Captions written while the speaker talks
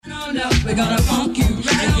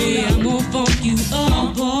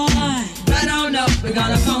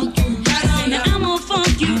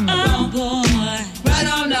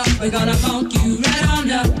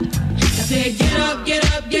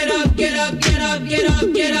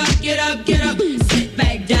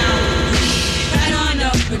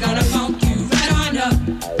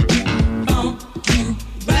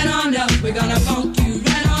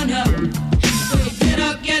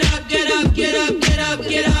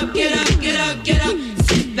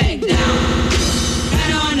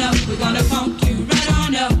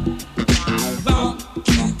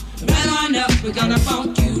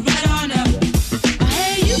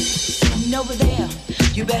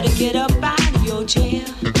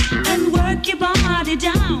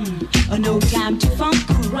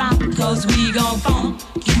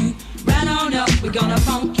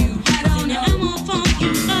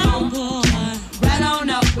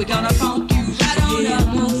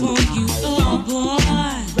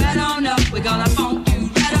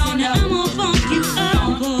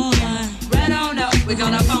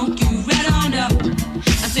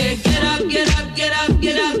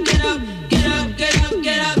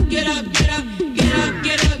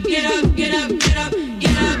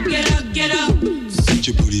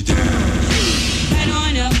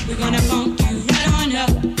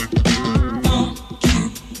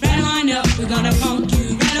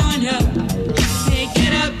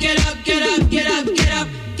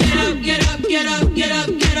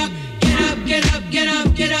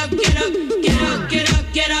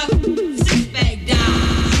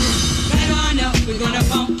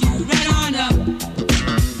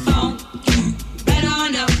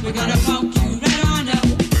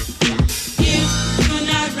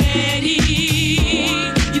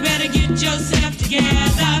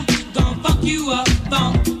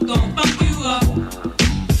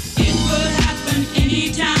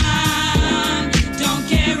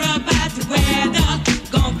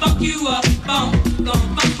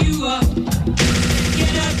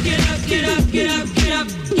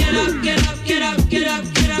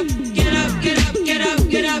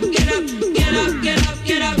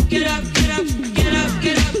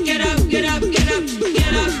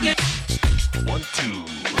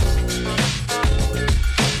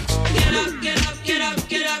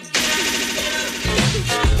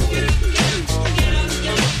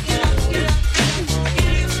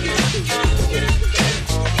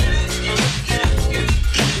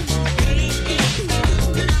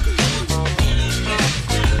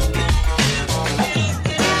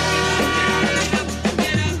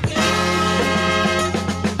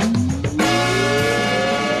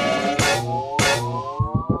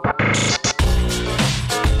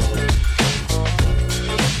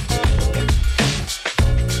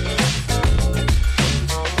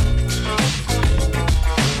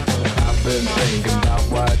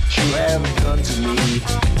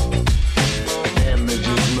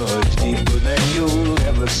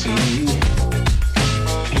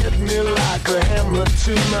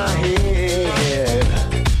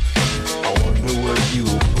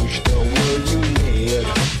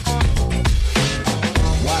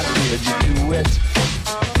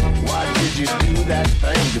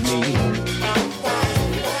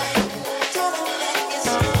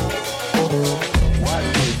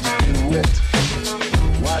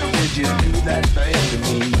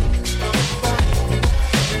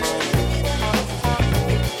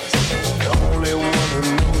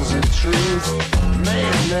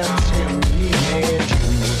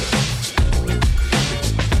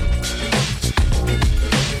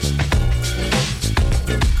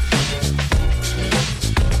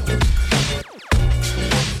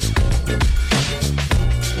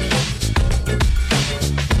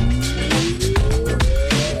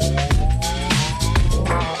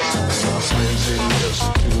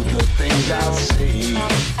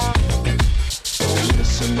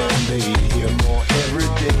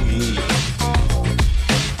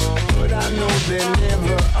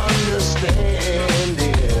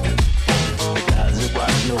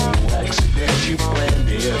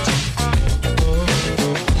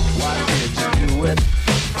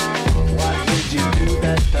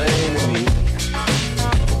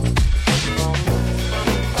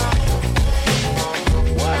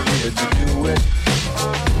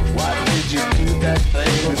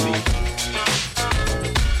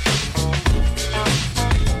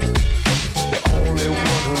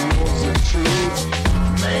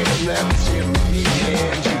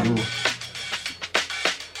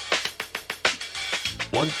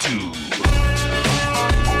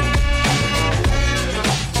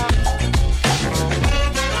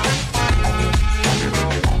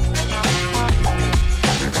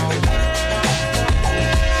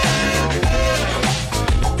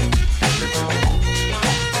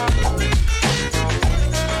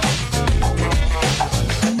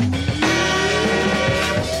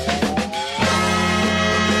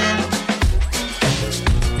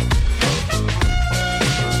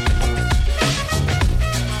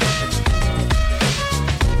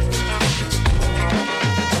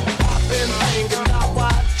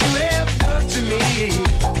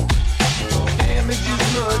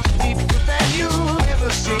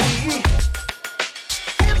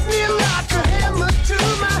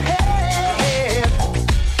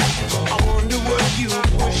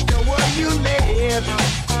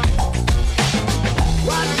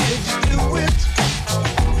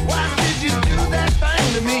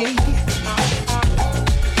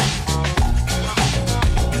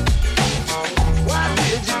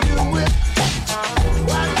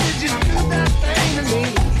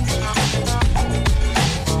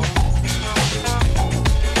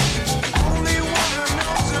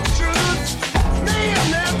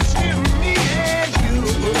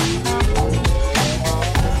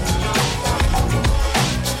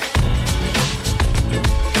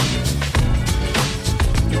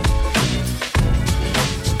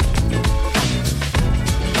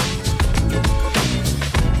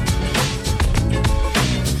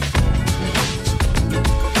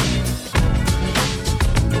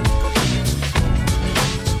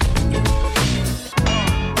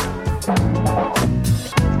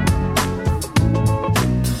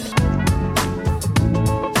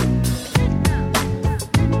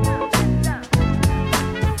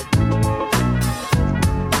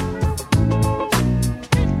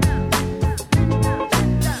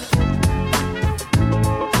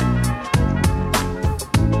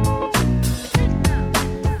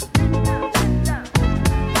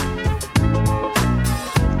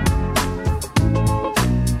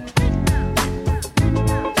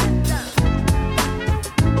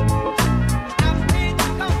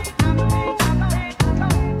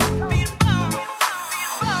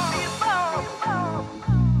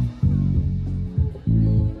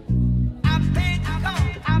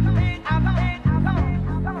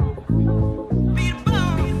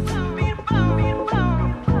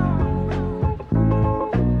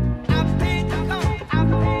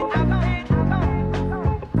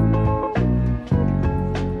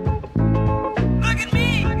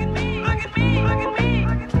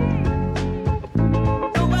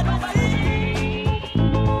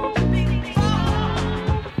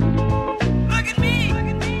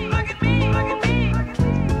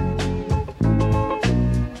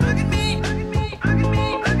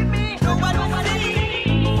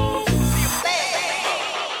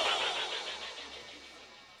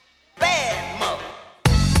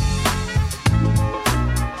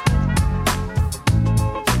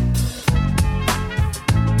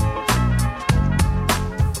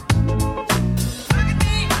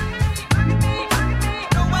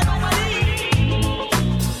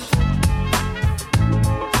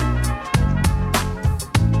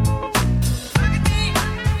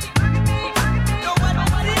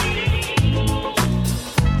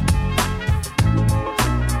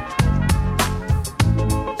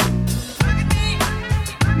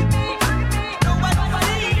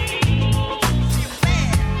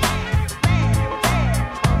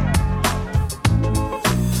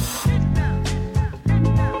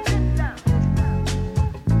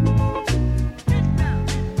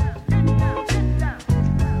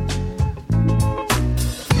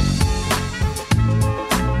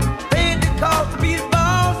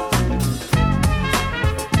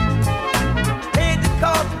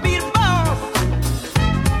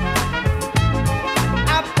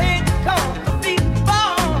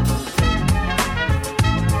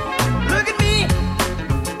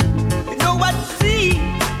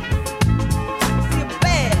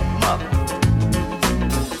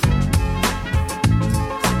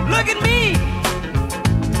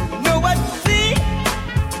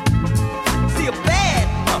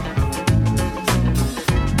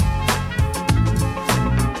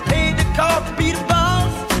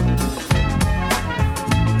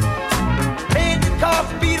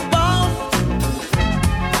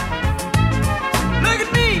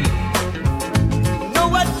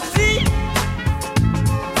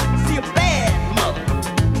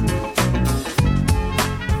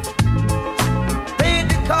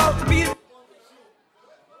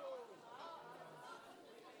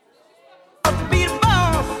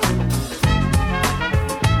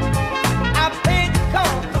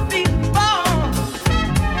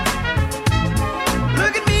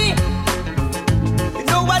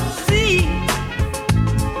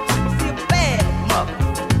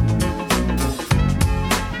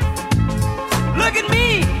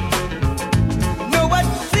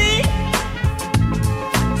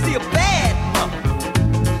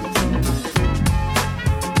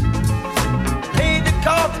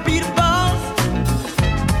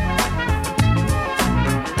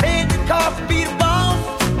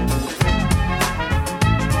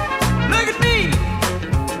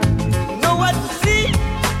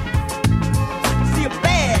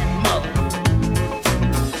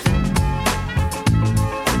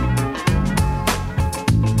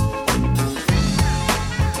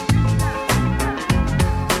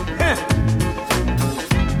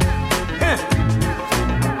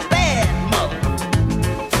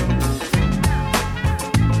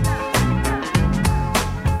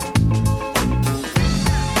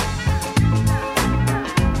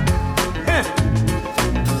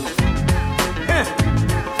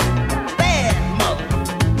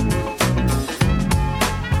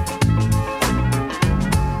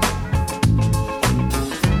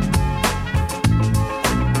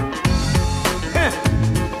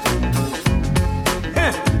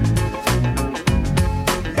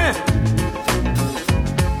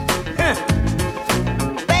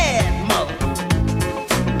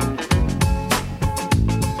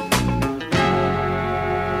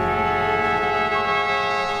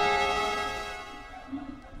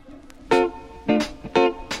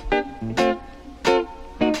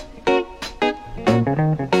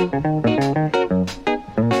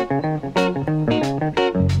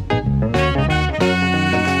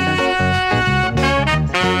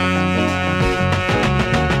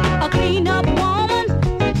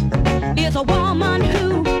a woman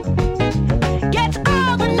who gets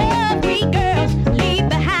all the love we girls leave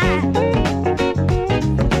behind.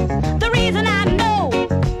 The reason I know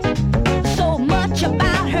so much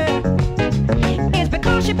about her is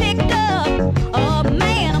because she picked up a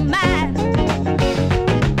man of mine.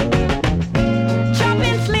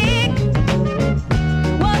 Jumping slick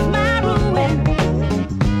was my ruin,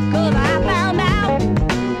 'cause I found out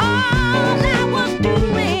all I was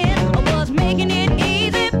doing was making it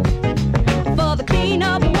easy for the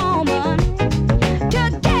clean-up woman to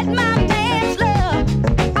get my man's love.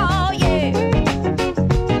 Oh yeah,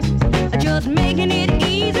 just making it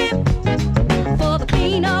easy for the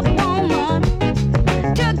clean-up woman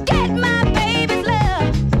to get my baby's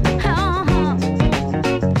love.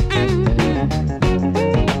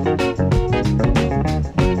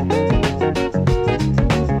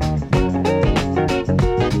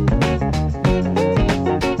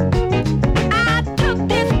 I took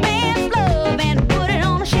this man's love and put it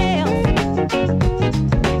on a shelf,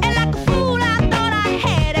 and like a fool I thought I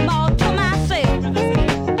had him all to myself.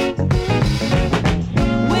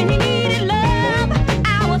 When he needed love,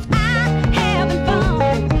 I was out having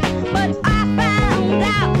fun, but I found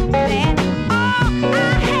out that all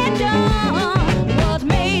I had done was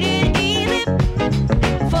made it easy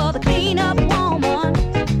for the clean-up woman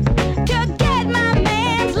to get my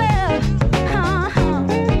man's love.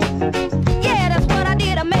 Yeah, that's what I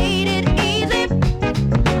did. I made it easy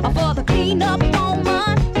for the clean-up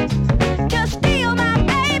woman to steal my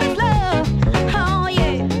baby's love. Oh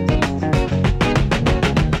yeah.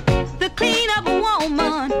 The clean-up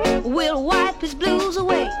woman will wipe his blues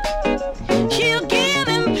away. She'll give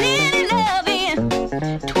him plenty loving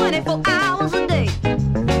 24 hours a day.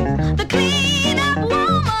 The clean-up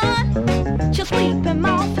woman, she'll sweep him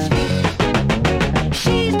off his feet.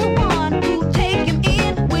 She's the one who'll take him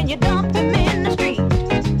in when you dump him in the street.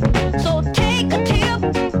 So take a tip,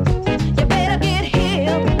 you better get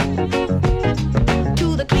hip to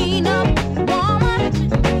the clean-up woman,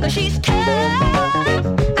 'cause she's tough.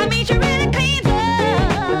 I mean, she really cleans up.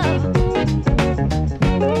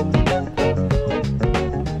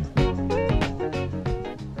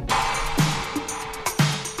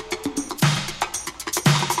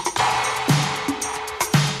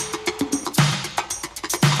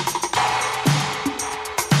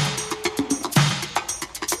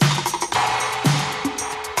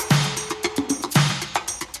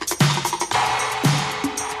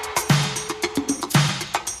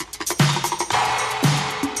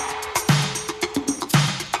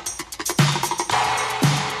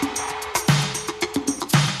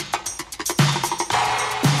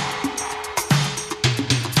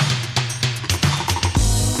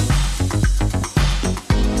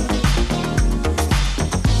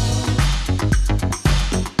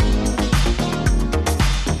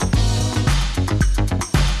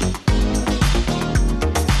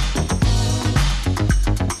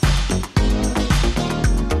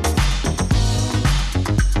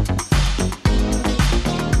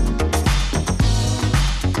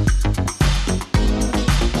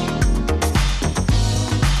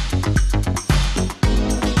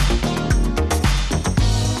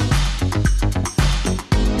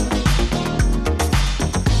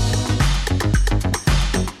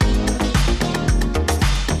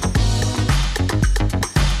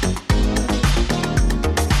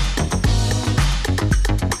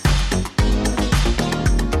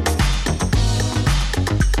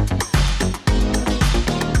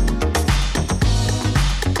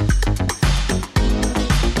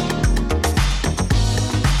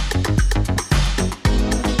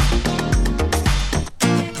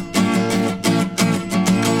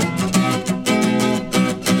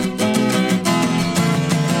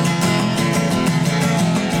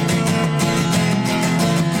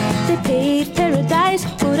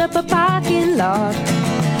 Up a parking lot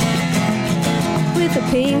with a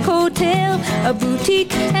pink hotel, a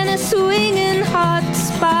boutique, and a swinging hot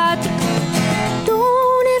spot.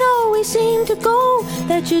 Don't it always seem to go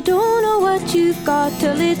that you don't know what you've got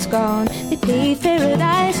till it's gone? They paved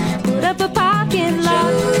paradise, put up a parking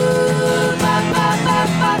lot.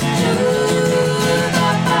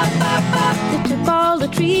 They took all the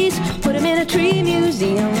trees, put them in a tree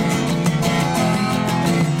museum.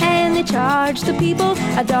 They charge the people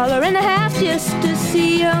 $1.50 just to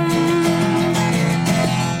see 'em.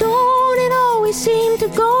 Don't it always seem to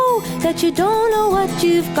go that you don't know what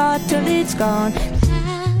you've got till it's gone?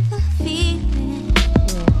 Have a feeling,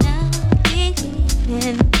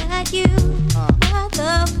 that you are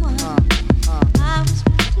the one I was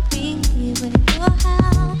meant to be with. You're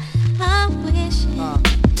how I'm wishing,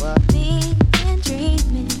 thinking,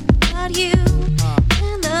 dreaming about you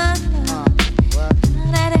and the love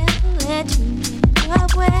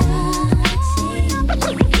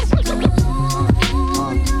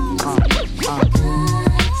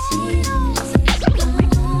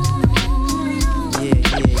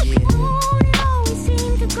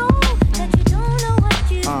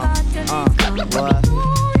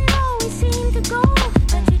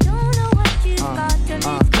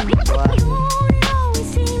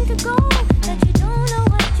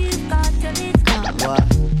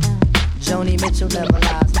Joni Mitchell never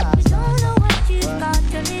lies. Don't know what you got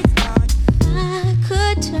till it's gone. I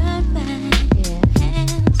could turn back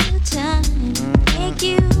into time, make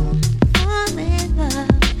you fall in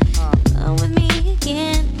love with me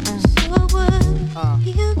again. So would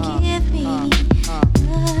you give me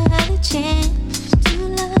another chance to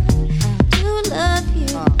love you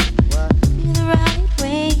the right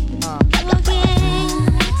way again?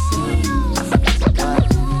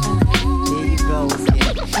 Here you go again.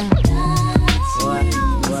 What?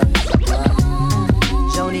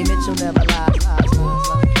 Joni Mitchell never lies.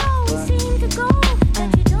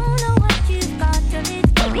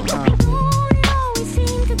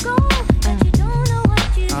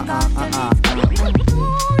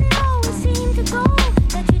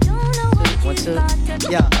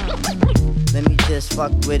 Yeah, let me just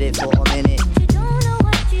fuck with it for a minute.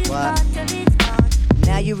 What?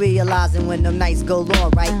 Now you realizing when them nights go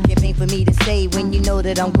long, right? It ain't for me to say when you know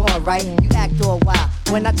that I'm gone, right? You act all wild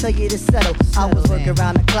when I tell you to settle. I was working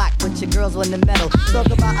around the clock with your girls on the metal. Talk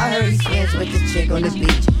about I heard he's friends with this chick on the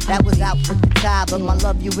beach. That was out with the tie, but my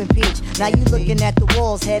love you impeach. Now you looking at the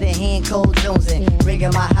walls, head and hand, cold jonesing.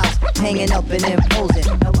 Rigging my house, hanging up and imposing.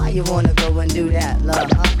 Now why you wanna go and do that,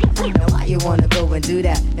 love, huh? Now why you wanna go and do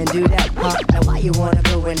that, huh? Now why you wanna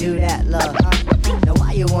go and do that, love, huh? Now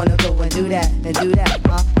why you wanna go and do that,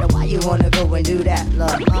 huh? Now why you wanna go and do that,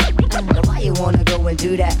 love, huh? Now why you wanna go and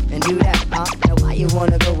do that, huh? Now why you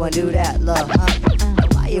wanna go and do that, love, huh? Now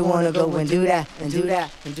why you wanna go and do that, and do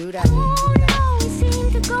that, and do that?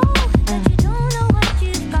 Seem to go, but you don't know what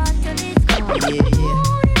you've got till it's gone. Yeah.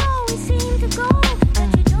 Seem to go, but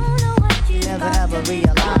you don't know what you've got. Never ever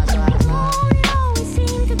realize, right?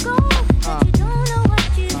 Seem to go, but you don't know what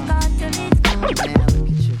you've got till it's gone. Man, look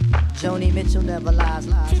at you. Joni Mitchell never lies.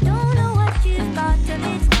 You don't know what you've got till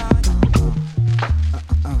it's gone.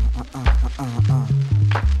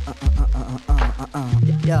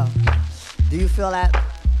 Yo, do you feel that?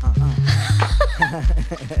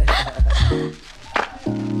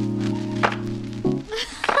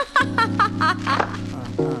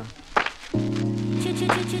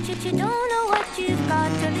 You don't know what you've got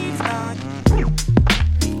till it's gone.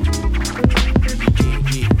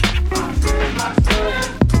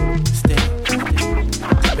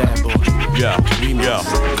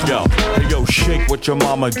 Yo, shake what your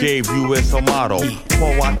mama gave you as a motto.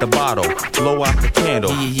 Pour out the bottle, blow out the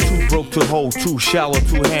candle. Too broke to hold, too shallow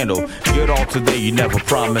to handle. Get all today, you never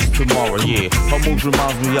promised tomorrow, yeah. Her moves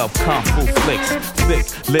reminds me of Kung Fu flicks. Thick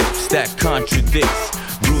lips that contradicts.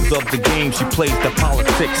 Rules of the game, she plays the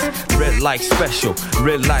politics. Red light special,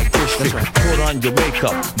 red light district. Put on your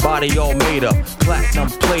makeup, body all made up. Platinum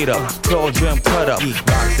plate up, pearl gem cut up.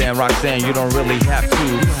 Roxanne, you don't really have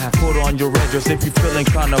to. Put on your red dress if you're feeling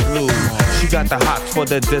kinda blue. She got the hots for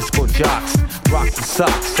the disco jocks. Rock the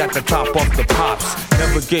socks at the top of the pops.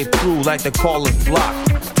 Never get through like the caller's block.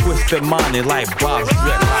 Twisted money like Bob's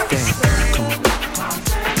dreadlocks. Come on.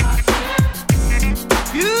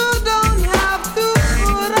 You don't have to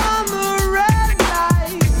put on the red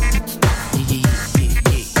light.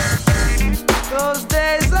 Those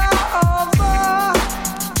days are over.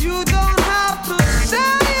 You don't have to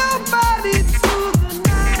sell your body to the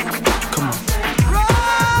night. Come on.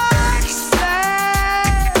 Roxanne,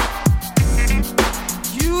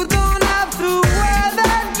 you don't have to wear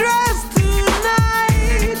that dress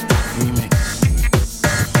tonight. Remix.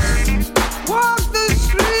 Walk the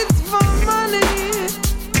streets for money.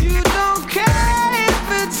 You don't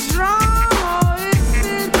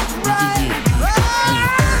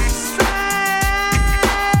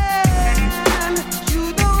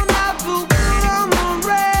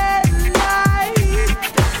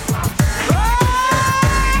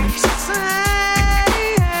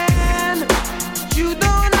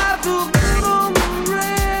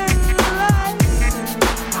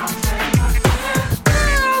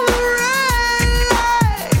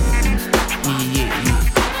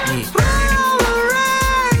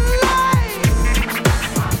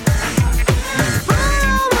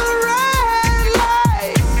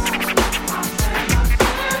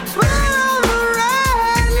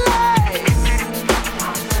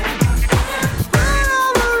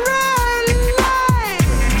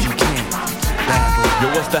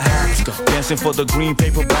dancing for the green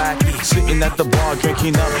paperback. Sitting at the bar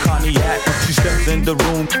drinking up cognac. She steps in the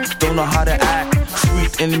room, don't know how to act.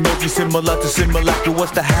 Sweet and milky, similar to Similac.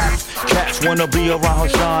 What's the hat? Cats wanna be around her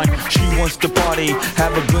shine. She wants to party,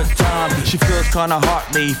 have a good time. She feels kinda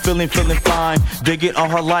heartly, feeling fine. Digging on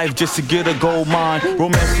her life just to get a gold mine.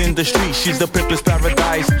 Romance in the street, she's the pimp's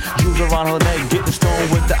paradise. Jewels around her neck, getting stoned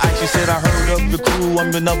with the ice. She said, I heard of the crew,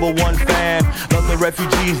 I'm your #1 fan. Love the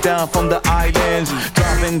refugees down from the islands.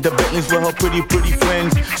 Driving the Bentleys with her pretty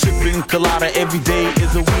friends. Sipping colada every day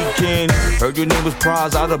is a weekend. Heard your name was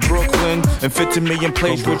Prize out of Brooklyn. And 50 million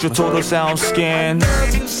plays with your total sound scan.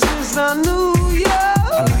 Since I knew you, I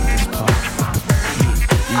like this part.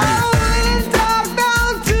 I wouldn't talk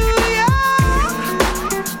down to you.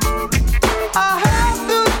 I have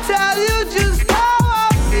to tell you just how I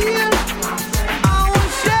feel. I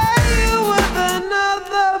won't share you with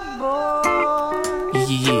another boy.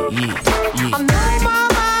 I know my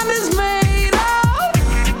mind is made up,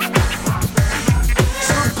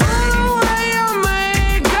 so put away your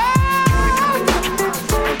makeup.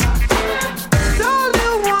 Told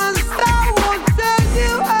you once, I won't tell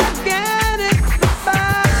you again. It's the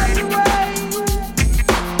bad way.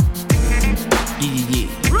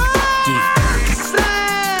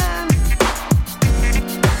 Roxanne,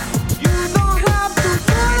 you don't have to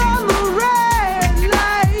put on the red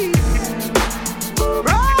light.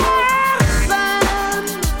 Roxanne,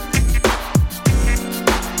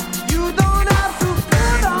 you don't have to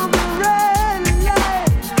put on the red light.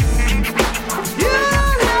 You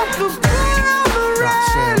don't have to put on the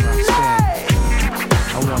red light.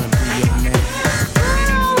 I wanna be your man.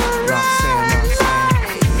 Roxanne,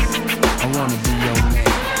 I wanna be your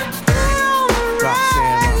man.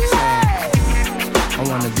 Roxanne, I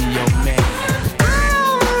wanna be your man.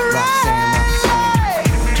 Roxanne,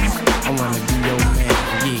 I wanna be your man.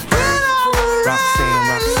 Yeah. Roxanne,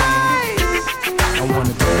 I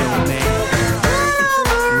wanna be your man.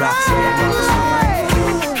 Roxanne,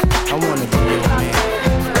 I wanna be your man.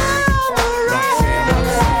 Roxanne,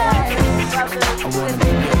 I wanna be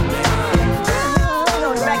your man.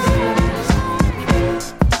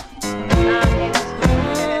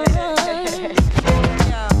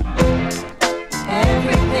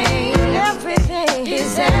 Everything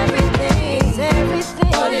is everything.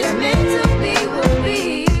 What is meant to be will be.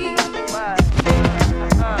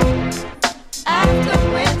 After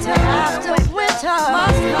winter,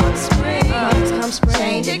 must come spring.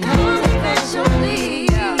 Change it comes eventually.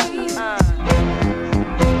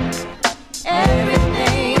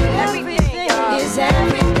 Everything is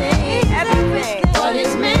everything. What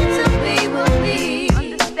is meant to be will be.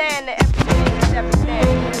 Understand that everything is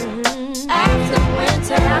everything. After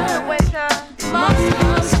winter, must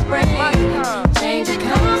come spring. Change it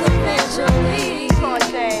comes eventually.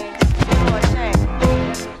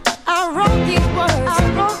 I wrote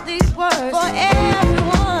these words for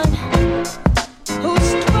everyone who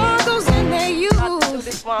struggles in their youth,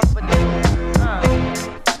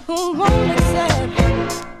 who won't accept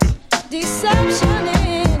deception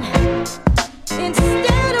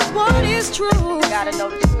instead of what is true. Gotta know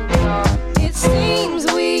the truth, y'all. It seems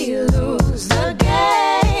we lose the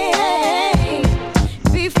game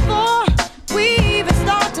before we even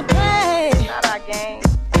start to play. Not our game.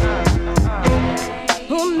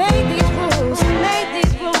 Who made these rules?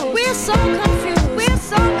 We're so confused.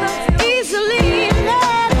 Easily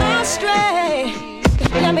led astray.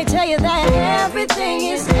 Let me tell you that everything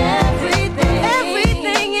is everything.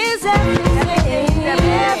 Everything is everything.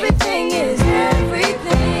 Everything is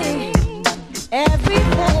everything.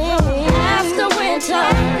 Everything. After winter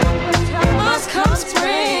must come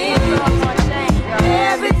spring.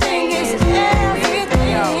 Everything is everything.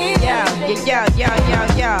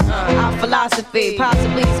 Our philosophy,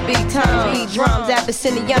 possibly speak tongues, beat drums,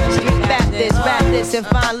 Abyssinian Street Baptist, Baptist and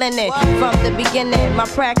fine linen. From the beginning, my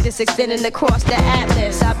practice extending across the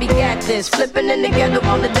atlas. I begat this, flipping in together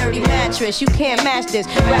on the dirty mattress. You can't match this,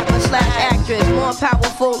 rapper/actress, more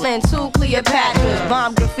powerful than two Cleopatras.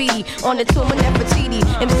 Bomb graffiti on the tomb of Nefertiti.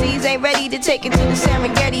 MCs ain't ready to take it to the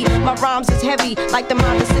Serengeti. My rhymes is heavy like the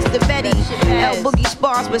mom and sister Betty. El Boogie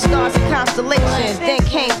spars with stars and constellations. Then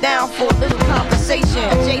came down for a little conversation.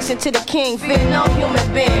 Adjacent to the king, fear no human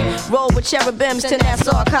being. Roll with cherubims to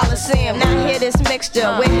Nassau Coliseum. Now hear this mixture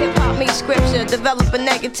where hip hop meets scripture. Develop a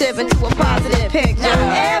negative into a positive picture.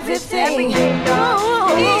 Now everything is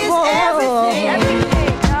everything.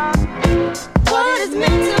 What is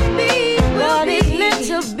meant to be will be.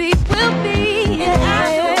 And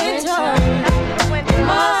after winter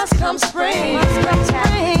must come spring.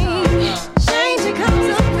 Change it comes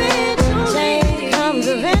eventually.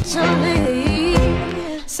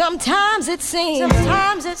 Sometimes it seems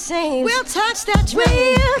we'll touch that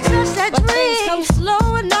dream, but things come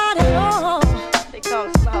slow and not at all. They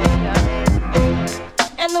come slow,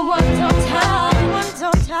 and the ones on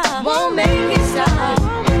top won't make it stop.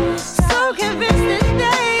 So convinced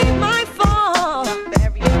that they might fall.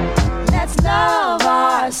 Let's love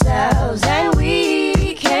ourselves and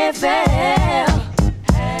we can't fail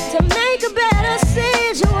to make a better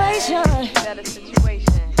situation.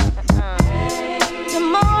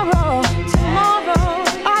 Tomorrow,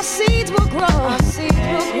 our seeds will grow.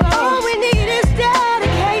 All we need is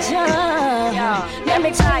dedication. Let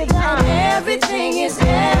me tell you that everything is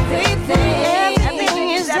everything. Everything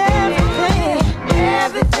is everything.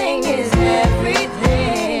 Everything is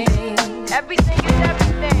everything. Everything is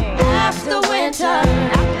everything. After winter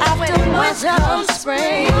comes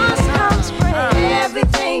spring.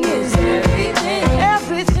 Everything is everything.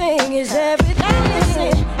 Everything is everything.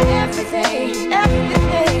 Everything,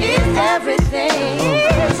 everything is everything.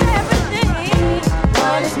 It's everything.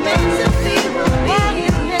 What is meant to be will be. What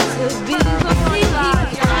is meant to be will be.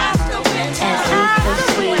 After winter,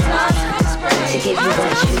 to give you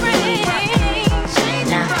what you need.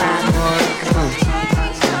 Now 5 more, come on.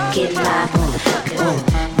 Get live, motherfucker.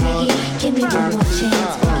 Biggie, give me one more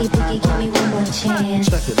chance. Biggie, give me one more chance.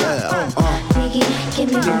 Check it out. Biggie, give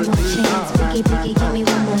me one more chance. Biggie, give me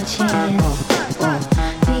one more chance.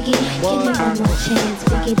 Biggie, give me one more chance.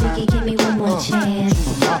 Biggie, give me one more chance.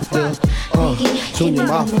 Biggie, give me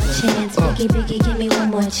one more chance. Biggie, give me one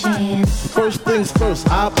more chance. First things first,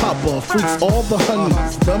 I pop off. Freaks all the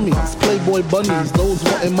honeys, dummies, playboy bunnies, those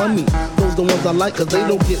wanting money. Those the ones I like, cause they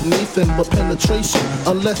don't get Nathan but penetration.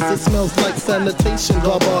 Unless it smells like sanitation.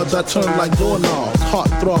 Garbage, I turn like doorknobs. Heart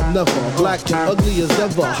throb never, black and ugly as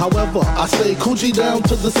ever. However, I stay Coochie down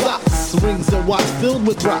to the socks. Rings and watch filled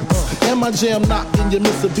with rocks. And my jam knocking your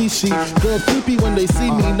Mitsubishi. Girls peepee when they see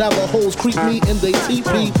me. Navajos creep me in they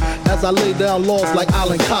teepee. As I lay down laws like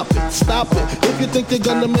Island Coppet. Stop it, if you think they're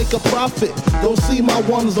gonna make a profit. Don't see my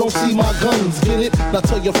ones, don't see my guns. Get it? Now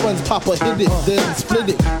tell your friends Papa hit it. Then split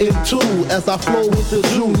it in two as I flow with the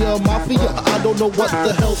Junior Mafia. I don't know what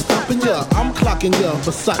the hell's stopping ya. I'm clocking ya,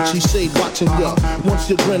 Versace shade watching ya. Once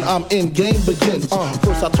you grin, I'm in, game begins.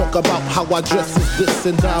 First I talk about how I dress is this.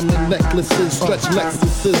 And diamond necklaces, stretch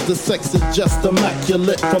Lexuses. The sex is just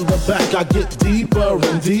immaculate. From the back I get deeper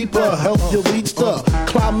and deeper. Help you reach the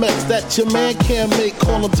climax that your man can't make.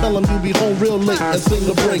 Call him, tell him you be home real late and sing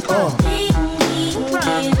the break.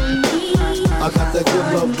 I got that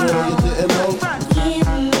good love, girl, you didn't know.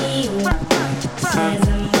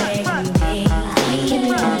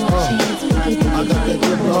 I got that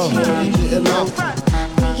good love, girl, you didn't know.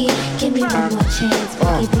 Biggie, give me one more chance.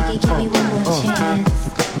 Biggie, give me one more chance.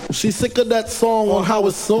 She's sick of that song on how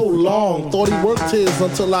it's so long. Thought he worked his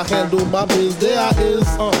until I handled my biz. There I is,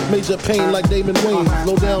 major pain like Damon Wayne.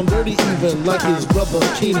 Low down dirty even like his brother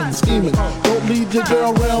Keenan scheming. Don't leave your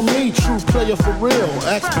girl around me, true player for real.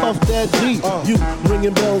 Ask Puff Dad G. You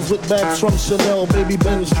ringing bells with bags from Chanel. Baby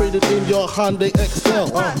Benz traded in your Hyundai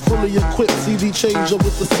XL. Fully equipped CD changer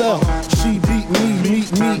with the cell. She beat me,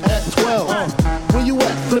 meet me at 12. Where you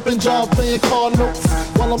at? Flipping job, playing car notes.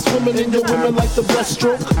 While I'm swimming in your women like the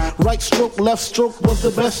breaststroke. Right stroke, left stroke was the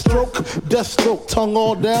best stroke. Death stroke, tongue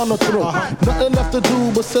all down the throat. Nothing left to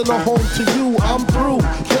do but send her home to you. I'm through.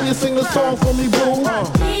 Can you sing a song for me, boo?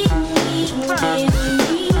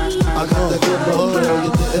 I got that good love, girl,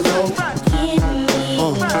 you didn't know. I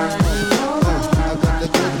got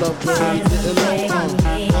that good love, girl, you didn't know.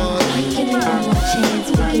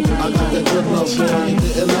 I got that good love, girl, you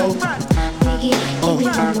didn't know. Give me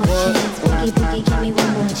one more chance. Biggie, give me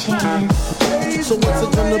one more chance. So what's it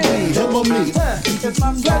gonna be, him or me? It's my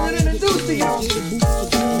pleasure to introduce to you.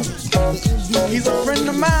 He's a friend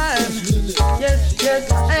of mine. Yes,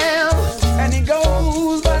 yes, I am. And he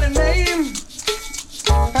goes by the name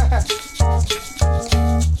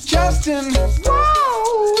Justin.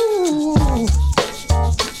 Whoa.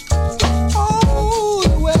 All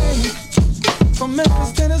the way from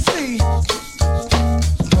Memphis, Tennessee.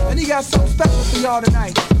 And he got something special for y'all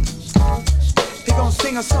tonight. He gonna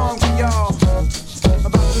sing a song for y'all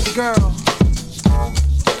about this girl.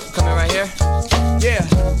 Coming right here? Yeah,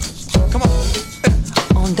 come on.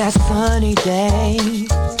 On that sunny day,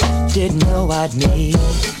 didn't know I'd meet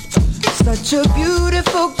such a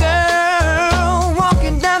beautiful girl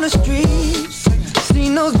walking down the street.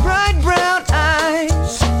 Seen those bright brown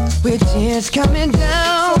eyes with tears coming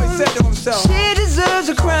down. So he said to himself, she deserves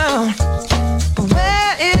a crown, but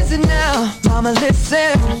where is it now? Mama,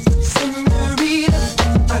 listen, senorita,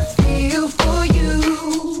 I feel for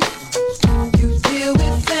you. You deal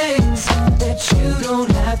with things that you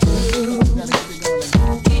don't have to do.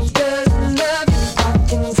 It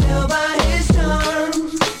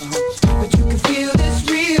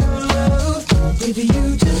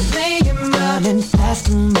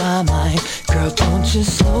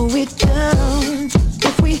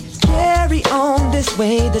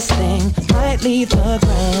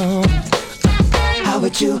girl. How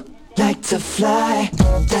would you like to fly?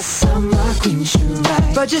 That's how my queen should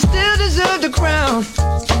ride. But you still deserve the crown.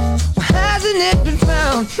 Well, hasn't it been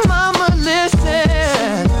found? Mama, listen.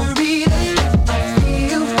 Senorita, I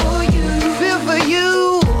feel for you. Feel for you.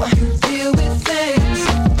 You deal with things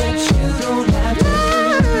that you don't have to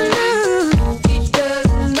do. He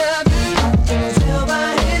doesn't love you. I can tell by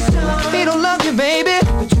his tone. He don't love you, baby.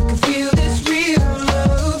 But you can feel this real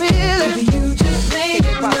love. Feel it. You just made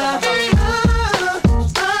it right.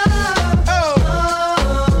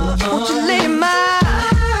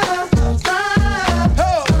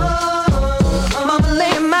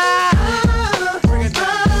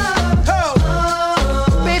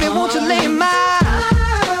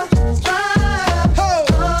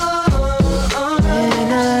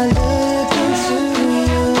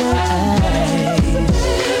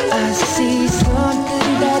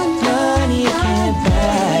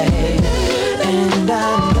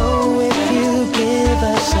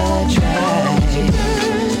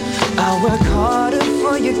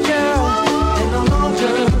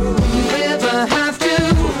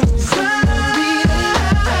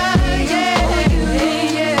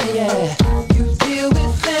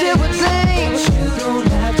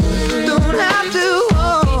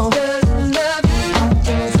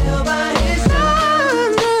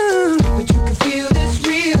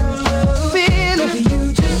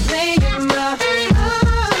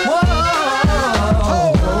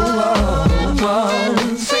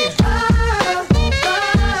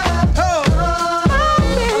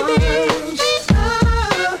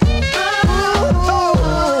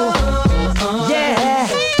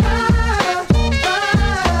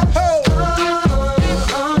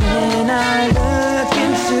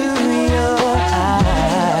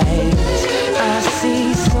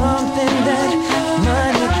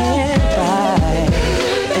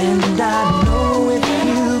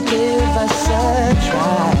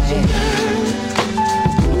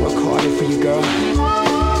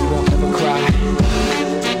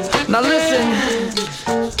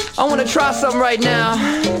 Try something right now.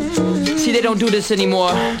 See, they don't do this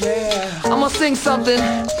anymore. I'm gonna sing something,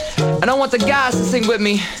 and I want the guys to sing with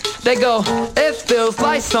me. They go, it feels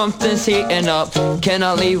like something's heating up. Can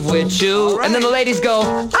I leave with you? Right. And then the ladies go,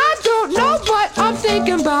 I don't know, but I'm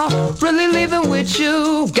thinking about really leaving with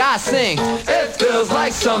you. Guys sing, it feels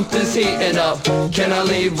like something's heating up. Can I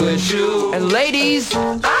leave with you? And ladies,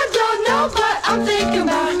 I don't know, but I'm thinking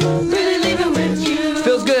about really leaving with you.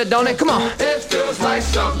 Feels good, don't it? Come on. It feels like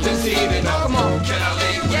something's heating up. Come on. Can I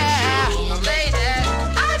leave with you? Lady,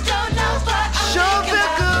 I don't know, but I'm sure feel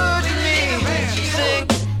good to me. Sing.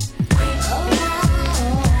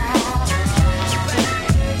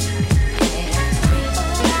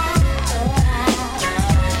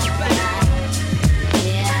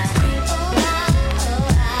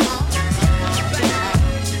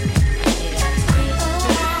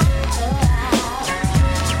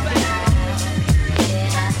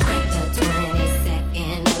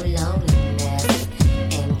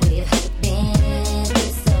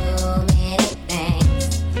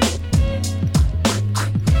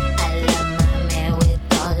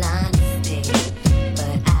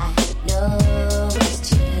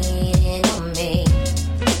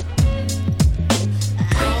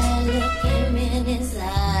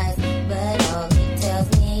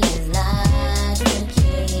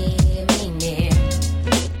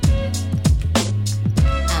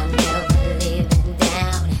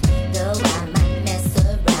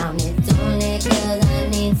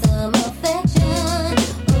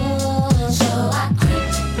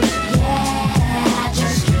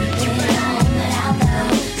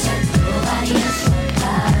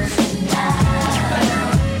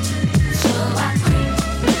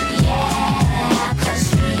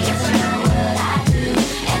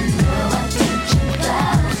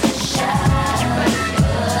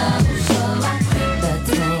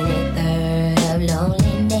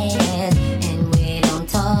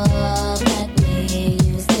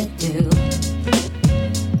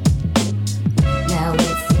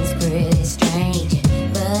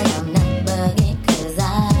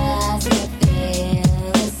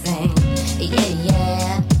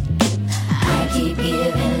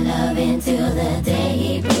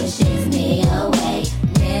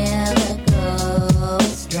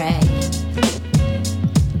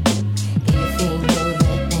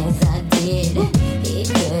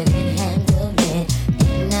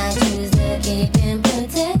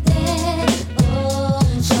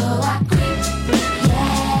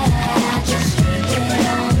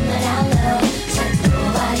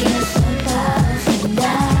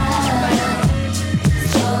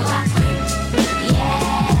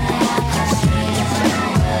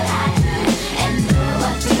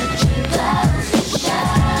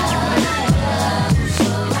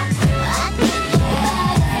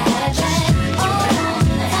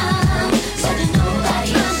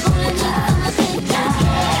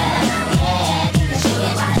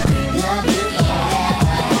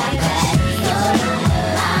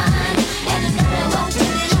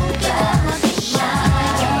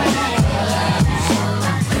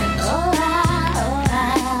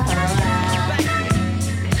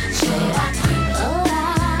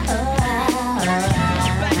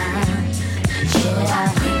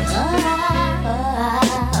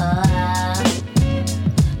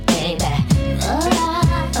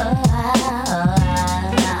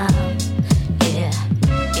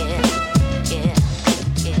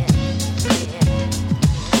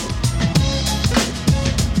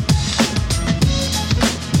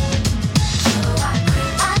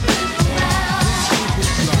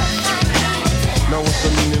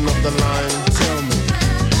 meaning of the line? Tell me.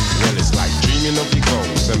 Well, it's like dreaming of your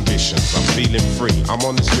goals, ambitions. I'm feeling free. I'm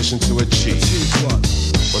on this mission to achieve. What?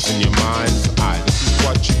 What's in your mind's eye? This is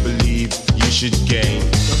what you believe you should gain.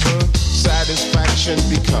 Satisfaction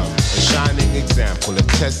become a shining example. A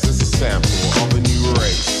test as a sample of a new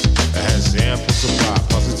race that has ample supply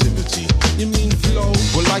positivity. You mean flow?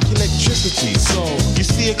 Well, like electricity. So you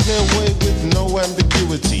see a clear way with no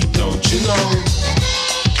ambiguity, don't you know?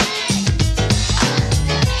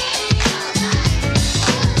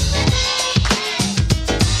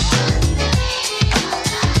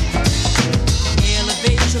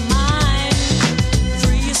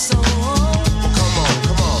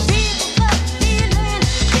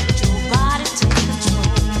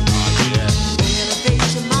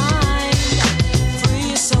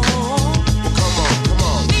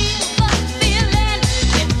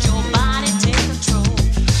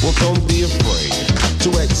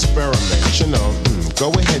 Go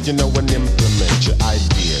ahead, you know, and implement your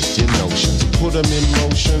ideas, your notions. Put them in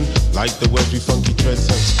motion, like the words we funky threads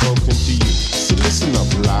have spoken to you. So listen up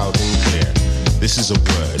loud and clear. This is a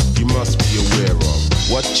word you must be aware of.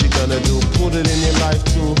 What you gonna do, put it in your life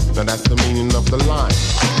too. Now that's the meaning of the line.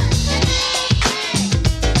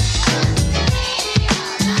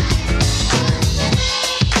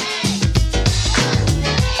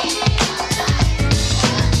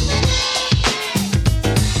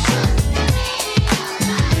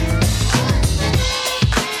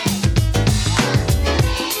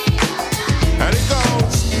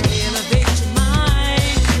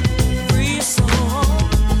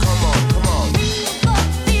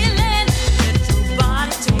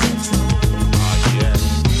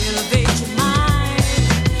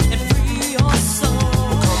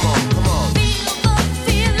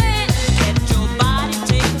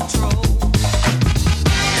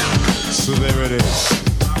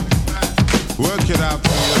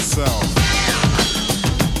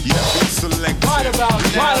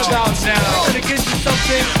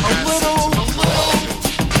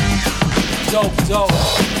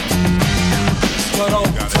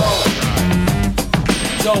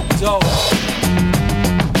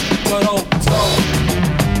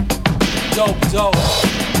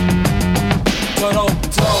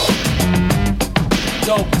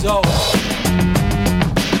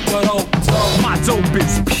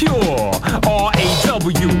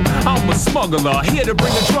 Here to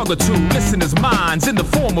bring a drug or two, listeners' minds in the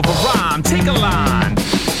form of a rhyme. Take a line.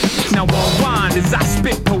 Now unwind as I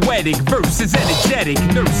spit poetic verses, energetic.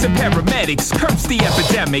 Nurse and paramedics curse the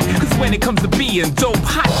epidemic. Cause when it comes to being dope,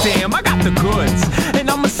 hot damn, I got the goods. And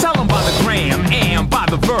I'ma sell them by the gram, and by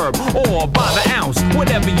the verb, or by the ounce.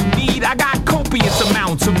 Whatever you need, I got copious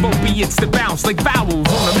amounts of opiates that bounce like vowels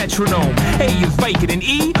on a metronome. A is Vicodin,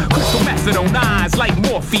 E, crystal methadone. I is like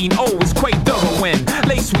morphine, O is quite Durowin.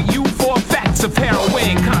 Laced with you for effects of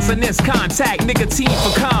heroin. Consonants contact, nicotine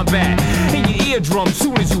for combat. In your eardrum,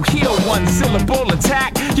 soon as you hear one syllable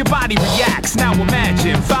attack, your body reacts. Now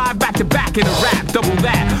imagine 5 back to back in a rap, double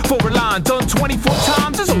that. For a line done 24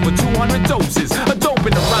 times, there's over 200 doses. A dope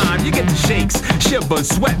in the rhyme, you get the shakes, shivers,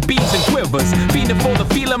 sweat beads and quivers. Feeding for the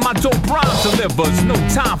feeling my dope rhyme delivers. No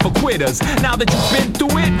time for quitters. Now that you've been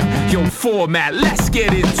through it, yo format, let's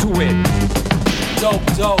get into it. Dope,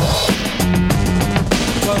 dope.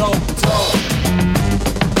 Dope, dope.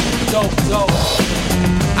 Dope, dope.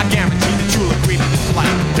 I guarantee that you'll agree that this is like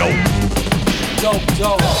dope. Dope,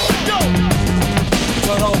 dope. Dope,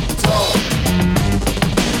 dope.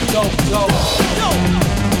 Dope, dope.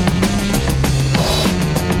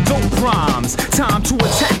 Dope rhymes, time to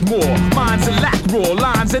attack more. Minds are lack raw,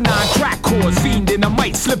 lines and 9 crack chords. Fiending, I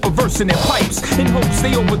might slip a verse in their pipes in hopes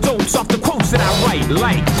they overdose off the quotes that I write.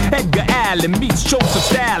 Like Edgar Allan meets Joseph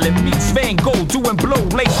Stalin meets Van Gogh doing blow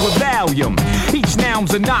laced with Valium. Each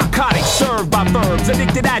noun's a narcotic served by verbs,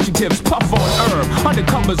 addicted adjectives, puff on herb.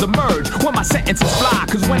 Undercovers emerge when my sentences fly.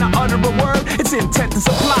 Cause when I utter a word, it's intent to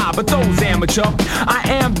supply. But those amateur, I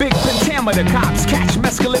am big pentameter cops. Catch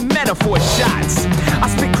mescaline metaphor shots. I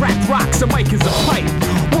spit crack rocks, a mic is a pipe.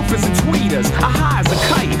 Woofers and tweeters, I high as a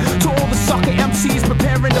kite. To all the sucker MCs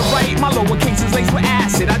preparing to write, my lowercase is laced with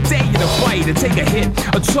acid. I dare you to bite, to take a hit,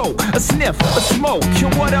 a toke, a sniff, a smoke. You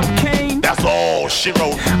what up, Kane? That's all she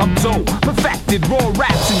wrote. I'm dope, perfected, raw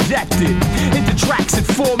raps injected into tracks and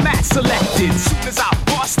formats selected. Soon as I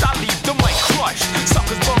bust, I leave the mic crushed.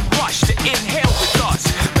 Suckers bum rush to inhale the dust.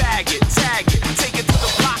 Bag it, tag it, take it to the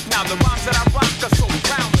block. Now the rhymes that I rock are so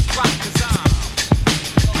round the clock. Cause I'm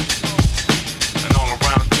and all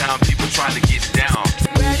around town, people trying to get down.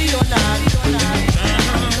 Ready or not,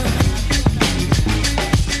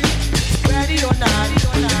 ready or not,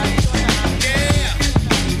 yeah.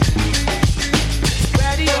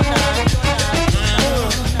 Ready or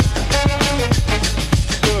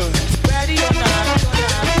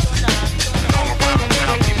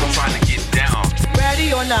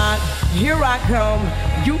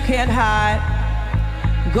can't hide.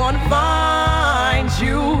 Gonna find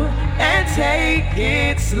you and take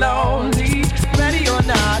it slowly. Ready or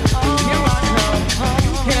not, here I come.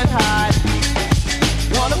 You can't hide.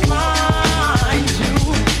 Gonna find you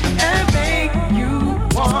and make you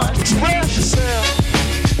want me. Express yourself.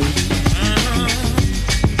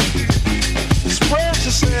 Express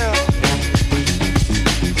yourself.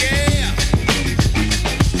 Yeah.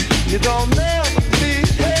 You don't never need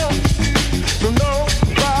help from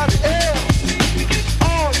nobody else.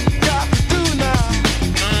 All you got to do now.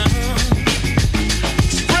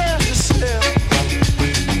 Express yourself.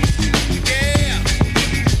 Yeah.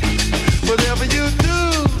 Whatever you do.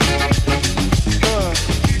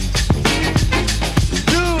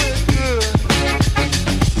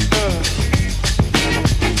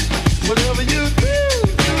 Whatever you do,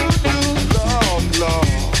 Lord,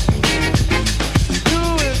 do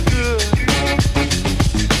it good.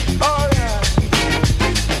 Oh yeah.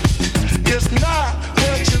 It's not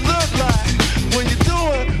what you look like when you're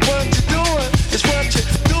doing what you're doing. It's what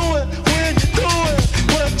you're doing when you're doing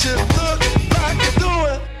what you look like you're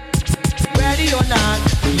doing. Ready or not,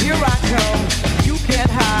 here I come. You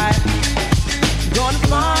can't hide. Gonna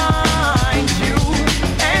find you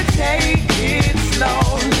and take it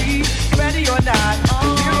slowly. Ready or not,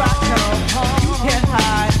 here I come. You can't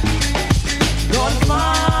hide. Gonna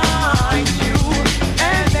find you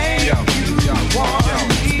and make you want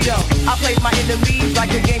me. Yo, I play my enemies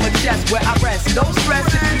like a game of chess where I rest. No stress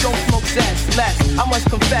if you don't smoke cess. Less, I must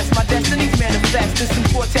confess, my destinies manifest. In some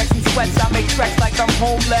vortex and sweats, I make tracks like I'm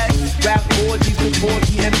homeless. Rap orgies with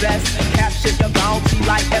Borgie and Best. Capture the bounty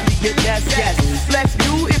like Elliot Ness. Yes, flex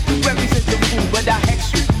you if you represent the fool, but I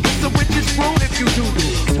hex you. It's a witch's rule if you do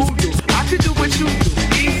voodoo. I could do what you do,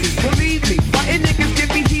 easy, believe me. Fighting niggas give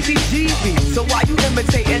me heebie-jeebies. So why you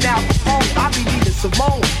imitating Al Capone? I be needing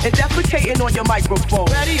Simone and defecating on your microphone.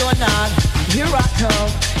 Ready or not, here I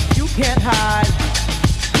come. You can't hide.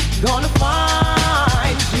 Gonna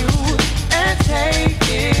find you and take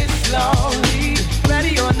it slowly.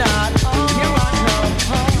 Ready or not, here I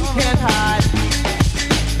come. You can't hide.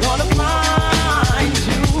 Gonna find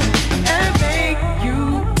you and make you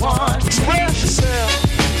want me. Express yourself.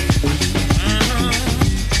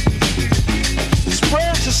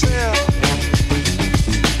 Express yourself.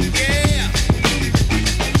 Yeah.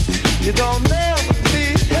 You don't never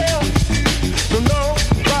need help from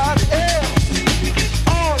nobody else.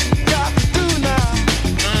 All you got to do now.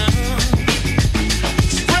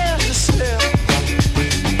 Express yourself.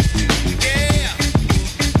 Yeah.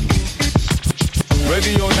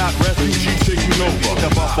 Ready or not, refugee taking over. The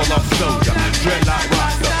Buffalo Soldier, dreadlock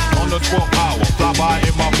roster. On the 12th hour, fly by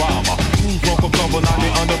in my bomber. Cruise on from cover, now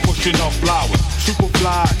they under pushing up flowers. Super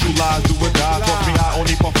fly, true lies do or die. Trust me, I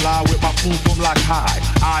only puff fly with my crew from like high.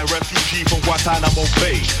 I refugee from Guantanamo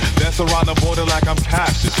Bay. Dance around the border like I'm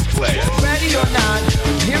Cassius Clay. Ready or not,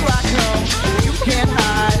 here I come. You can't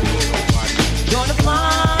hide. Gonna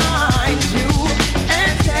find you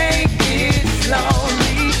and take it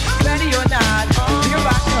slowly. Ready or not, here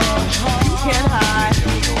I come. You can't hide.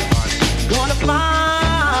 Gonna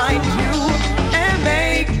find you and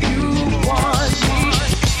make you want me.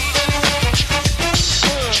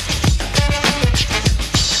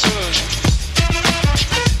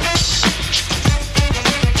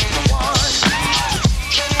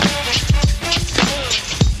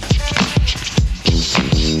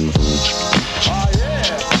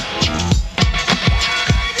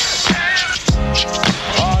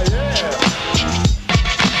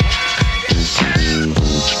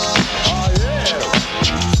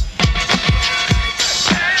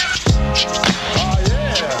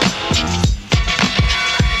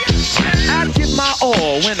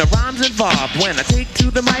 When the rhymes involved, when I take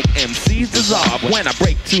to the mic, MCs dissolve. When I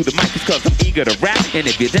break to the mic, it's cause I'm eager to rap. And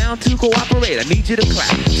if you're down to cooperate, I need you to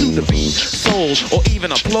clap to the beat, soul, or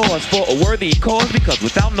even applause for a worthy cause. Because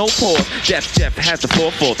without no pause, Def Jeff has the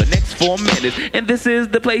floor for the next 4 minutes. And this is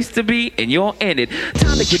the place to be, and you're in it.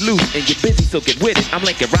 Time to get loose and get busy, so get with it. I'm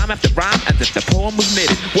linking rhyme after rhyme as if the poem was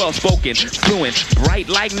knitted. Well spoken, fluent, bright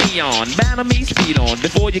like neon. Battle me, speed on,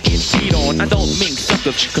 before you get beat on. I don't mean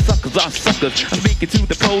suckers, cause suckers are suckers. I'm speaking to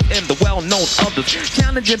the pros and the well-known others.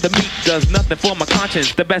 Challenging the meek does nothing for my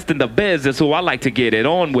conscience. The best in the biz is who I like to get it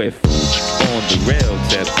on with. On the real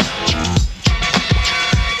tip.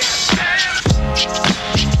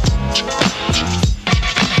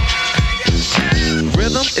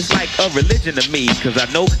 Rhythm it's like a religion to me, cause I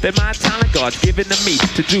know that my talent God's given to me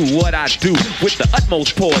to do what I do with the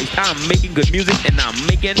utmost poise. I'm making good music and I'm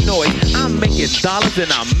making noise. I'm making dollars and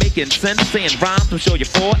I'm making sense, saying rhymes to show you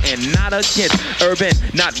for and not against. Urban,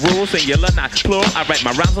 not rural, singular, not plural. I write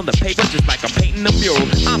my rhymes on the paper just like I'm painting a mural.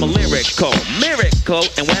 I'm a lyrical miracle,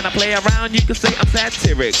 and when I play around you can say I'm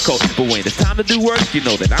satirical. But when it's time to do work, you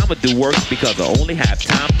know that I'ma do work because I only have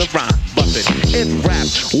time to rhyme. Bustin'. If rap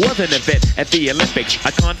was an event at the Olympics, I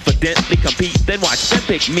confidently compete, then watch them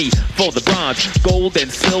pick me for the bronze, gold,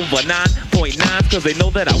 and silver 9.9s, cause they know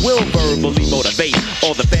that I will verbally motivate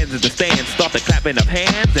all the fans in the stands. Start the clapping of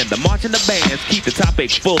hands and the marching of bands. Keep the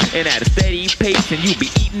topic full and at a steady pace, and you'll be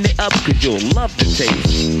eating it up cause you'll love the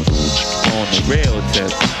taste. On the real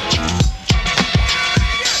tip.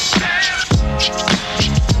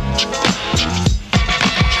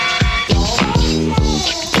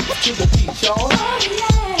 To the beat, y'all. Oh,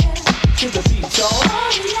 yeah. To the beat, y'all.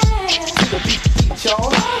 Oh, yeah. To the beat, y'all. Oh,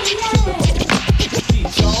 yeah. To the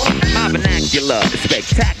beat, y'all. My vernacular is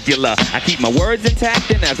spectacular. I keep my words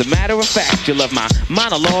intact, and as a matter of fact, you love my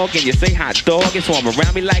monologue and you say hot dog and swarm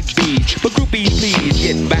around me like bees. But groupies, please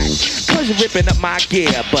get back, cause you're ripping up my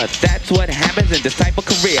gear. But that's what happens in this type of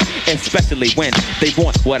career, especially when they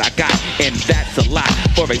want what I got, and that's a lot.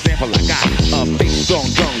 For example, I got a big strong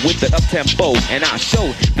drum with the up-tempo, and I'll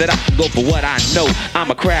show that I can go for what I know. I'm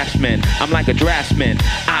a craftsman, I'm like a draftsman.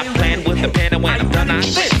 I plan with the pen, and when I'm done, I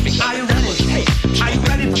spit. Are you ready? Are you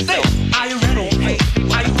ready for this? Are you ready?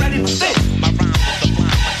 Are you ready for this? My rhymes are sublime,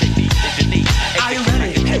 my technique is unique. Are you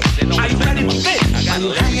ready? Are you ready for this? Are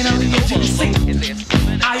you hanging on the edge of your seat?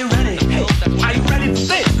 Are you ready? Are you ready for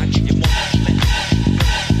this?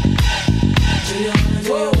 Do you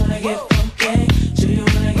wanna get funky? Do you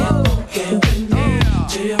wanna get funky with me?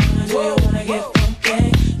 Do you wanna get funky?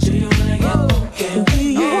 Do you wanna get funky with me?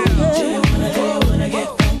 Do you wanna get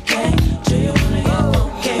funky? Do you wanna get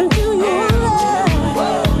funky? Do you wanna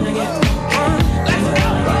get funky? Let's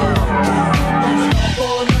go! Up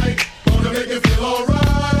all night, gonna make you feel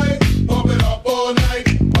alright. Pump it up all night,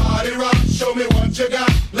 body rock, show me what you got.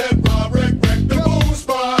 Let Rob wreck the boom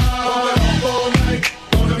spot. Pump it up all night,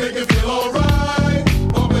 gonna make you feel alright.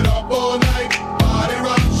 Pump it up all night, body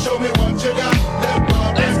rock, show me what you got. Let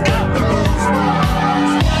Rob wreck the boom spot.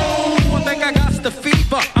 Oh, I think I got the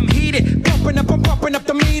fever. I'm heated, I'm pumping up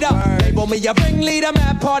the meter. Label me a ringleader,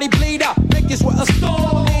 mad party bleeder. Make this with a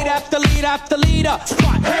storm, lead after lead after leader.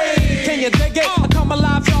 Spot, hey, can you dig it? I come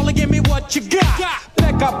alive, y'all, and give me what you got.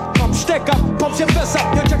 Back up, pump, stick up, pump your fist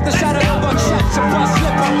up. Yo, check the shot of the buckshot, some bus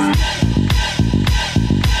slip up.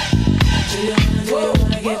 Do you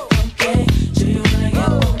wanna get funky? Do you wanna get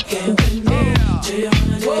funky with me? Do you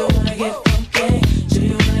wanna get funky? Do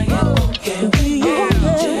you wanna get funky with me?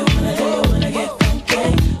 Do you wanna get funky?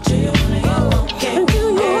 Do you wanna get funky? Do you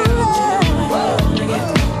wanna get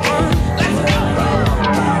funky? Let's go!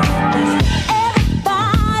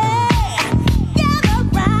 Everybody, gather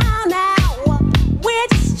round now. We're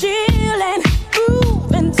just chillin',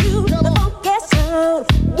 grooving to the funky sound.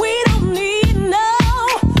 We don't need no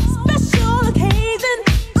special occasion,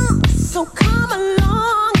 so come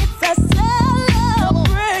along. It's a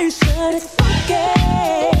celebration. It's funky.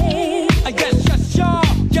 Yes, y'all.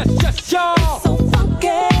 Yes, y'all. So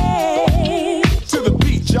funky. To the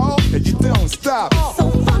beat, y'all, and you don't stop. So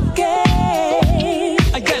funky.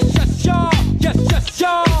 Yes, y'all. Yes,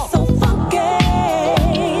 y'all. So funky.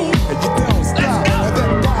 And you don't stop. And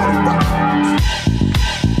that body rock.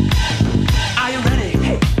 Are you ready?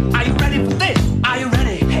 Hey, are you ready for this? Are you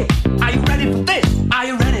ready? Hey, are you ready for this? Are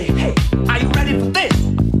you ready? Hey, are you ready for this?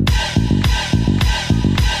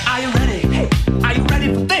 Are you ready? Hey, are you ready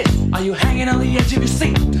for this? Are you hanging on the edge of your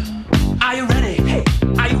seat? Are you ready? Hey,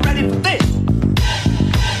 are you ready for this?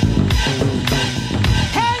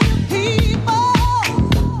 Hey, you people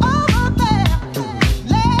over there,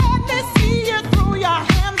 let me see you throw your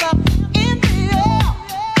hands up in the air.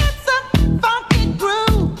 It's a funky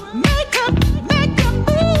groove, make a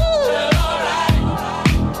move.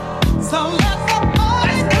 So let the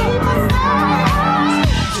party people say.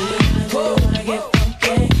 Do you wanna get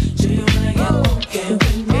funky? Do you wanna get funky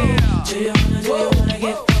with me? Do you wanna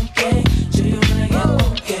get funky? Do you wanna get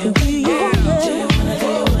funky with me? Do you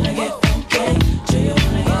wanna get funky? Do you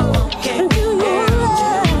wanna get funky? Do you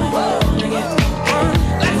wanna get funky?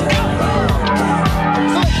 Let's go!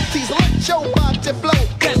 Ladies, let your body blow.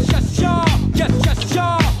 Yes, y'all. Yes,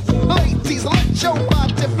 y'all. Ladies, let your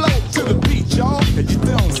body blow. To the beat, y'all, and you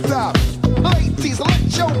don't stop. Ladies,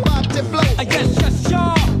 let your body blow. Yes,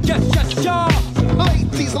 y'all. Yes, y'all.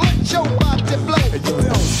 Ladies, let your body blow. And you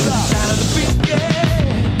don't stop. Sound of the beat, yeah.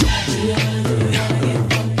 Do you wanna get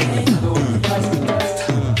funky?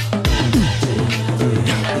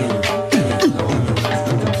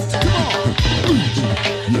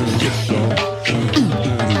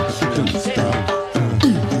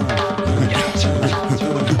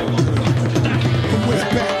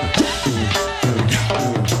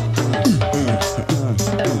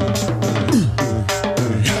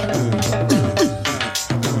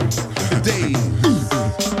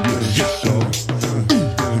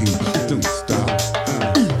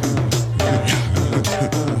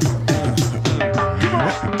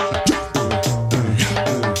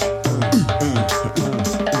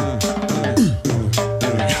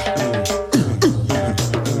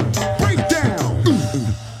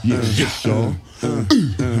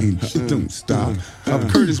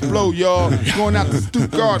 Y'all going out to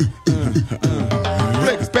Stuttgart.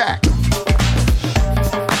 Flex back.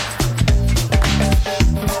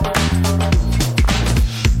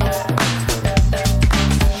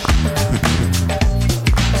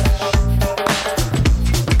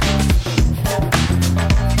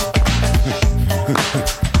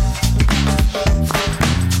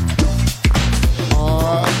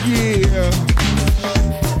 Oh yeah.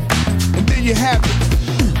 And there you have it.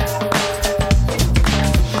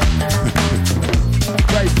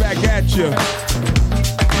 You.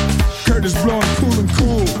 Curtis blowing cool and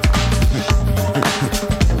cool.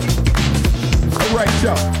 Alright,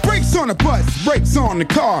 y'all. Brakes on the bus, brakes on the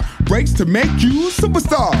car. Brakes to make you a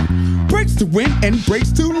superstar. Brakes to win and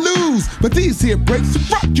brakes to lose. But these here brakes to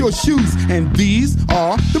rock your shoes. And these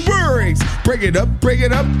are the brakes. Break it up, break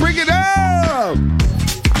it up, break it up.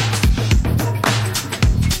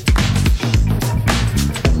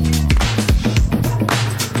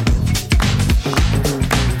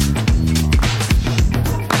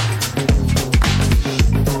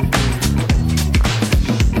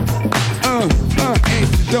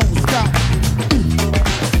 Don't stop.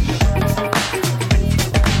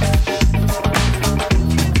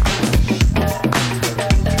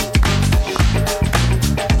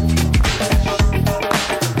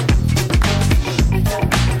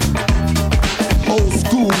 Old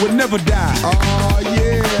school will never die. Oh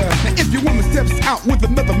yeah. Now if your woman steps out with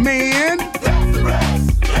another man, that's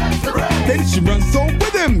the rest. Then she runs on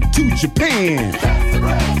with him to Japan. That's the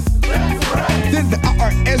rest. Then the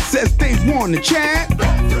IRS says they want to chat.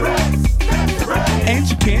 And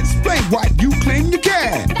you can't explain why you claim your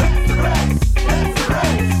cat.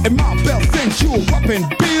 And my belt sends you a whopping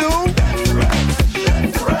bill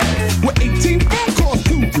with 18 phone calls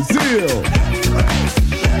to Brazil.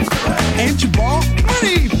 And you bought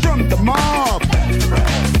money from the mob.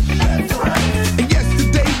 And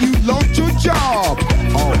yesterday you lost your job.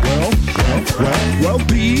 Oh well,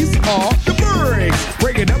 these are the brakes.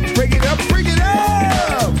 Break it up, break it up, break it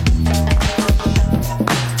up.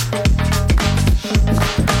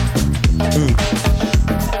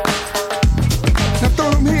 Now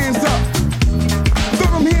throw them hands up.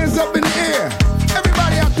 Throw them hands up in the air.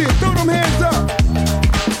 Everybody out there, throw them hands up.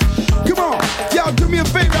 Come on, y'all do me a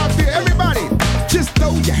favor out there. Everybody, just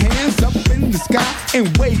throw your hands up in the sky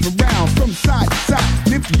and wave around from side to side.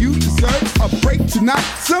 And if you deserve a break tonight,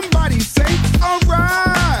 somebody say,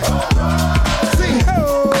 alright. Say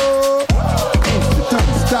ho. And you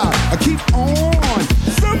don't stop. Keep on.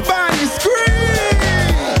 Somebody scream.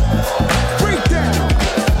 Break down.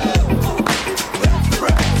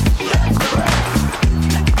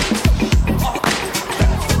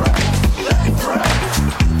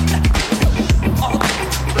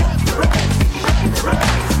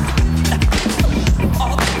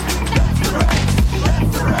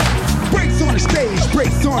 Breaks on the stage,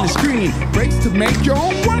 breaks on the screen. Breaks to make your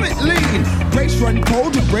own wallet lean. Breaks run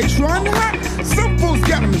cold and breaks run hot. Some fools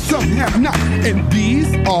got them and some have not. And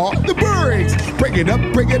these are the brakes. Break it up,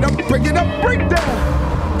 break it up, break it up, break down.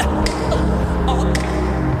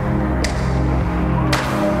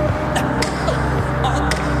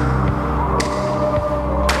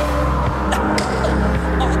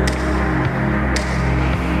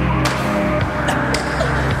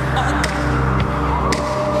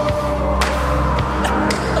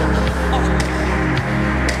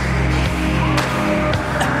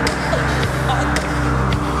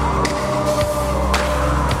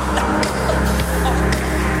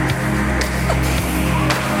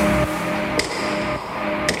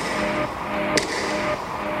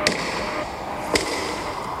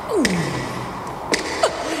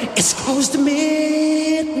 It's close to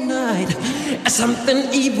midnight.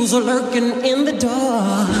 Something evil's lurking in the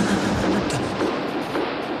dark.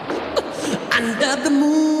 Under the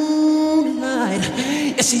moonlight,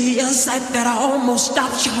 you see a sight that almost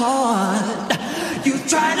stops your heart. You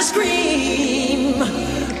try to scream,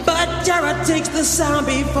 but terror takes the sound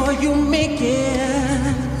before you make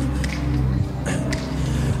it.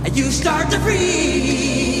 You start to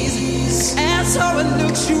freeze. As horror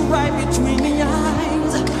looks you right between the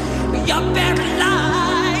eyes, you're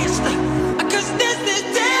paralyzed. 'Cause this is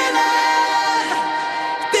daylight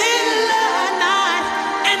night,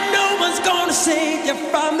 and no one's gonna save you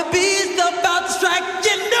from the beast about to strike.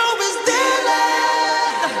 You know it's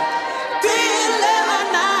daylight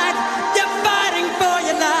night. You're fighting for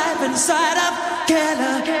your life inside of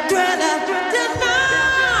Keller Dweller tonight.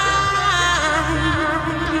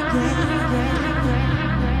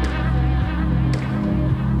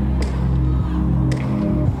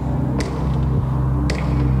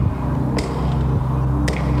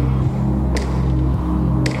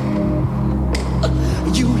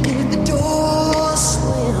 You hear the door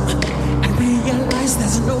slam and realize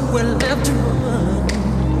there's nowhere left to run.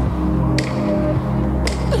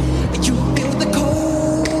 You feel the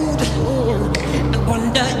cold hand and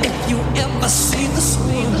wonder if you ever see the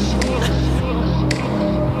swing.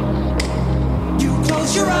 You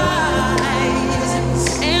close your eyes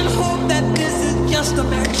and hope that this is just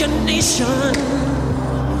imagination,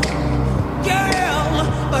 girl.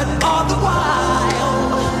 But all the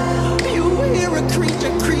while, you hear a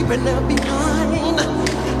creature creeping up behind.